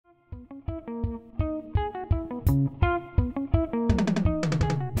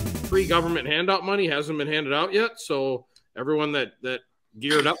Free government handout money hasn't been handed out yet, so everyone that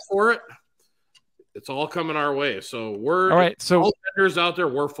geared up for it, it's all coming our way. So we're all right. So all vendors out there,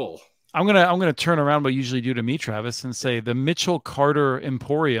 we're full. I'm gonna turn around what you usually do to me, Travis, and say the Mitchell Carter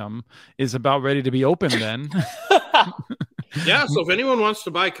Emporium is about ready to be open then. Yeah, so if anyone wants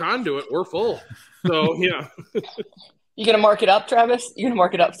to buy conduit, we're full. So yeah. You gonna mark it up, Travis? You gonna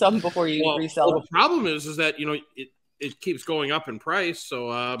mark it up some before you resell it? The problem is that it keeps going up in price. So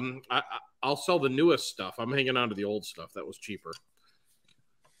I'll sell the newest stuff. I'm hanging on to the old stuff that was cheaper.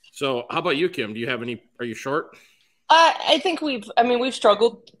 So how about you, Kim? Do you have any? Are you short? I think we've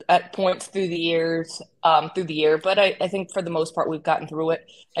struggled at points through the year, but I think for the most part we've gotten through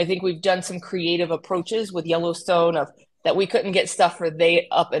it. I think we've done some creative approaches with Yellowstone that we couldn't get stuff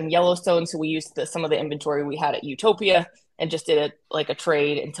up in Yellowstone, so we used some of the inventory we had at Utopia and just did a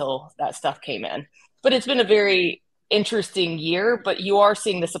trade until that stuff came in. But it's been a very interesting year, but you are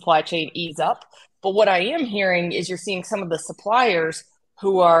seeing the supply chain ease up. But what I am hearing is you're seeing some of the suppliers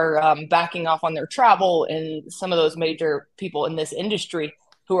who are backing off on their travel, and some of those major people in this industry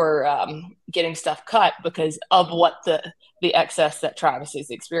who are getting stuff cut because of what the excess that Travis is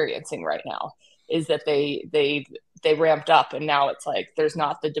experiencing right now is that they ramped up, and now it's like there's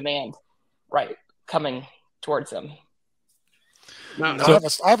not the demand coming towards them. Now,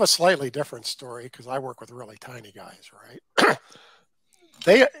 I have a slightly different story because I work with really tiny guys,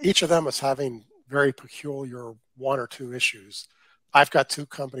 right? Each of them is having very peculiar one or two issues. I've got two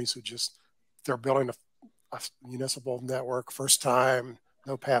companies who they're building a municipal network, first time,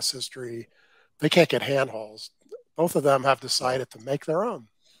 no past history. They can't get handholds. Both of them have decided to make their own.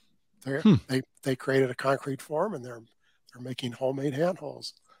 They created a concrete form, and they're making homemade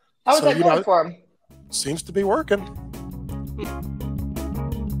handholds. How is that going for them? Seems to be working.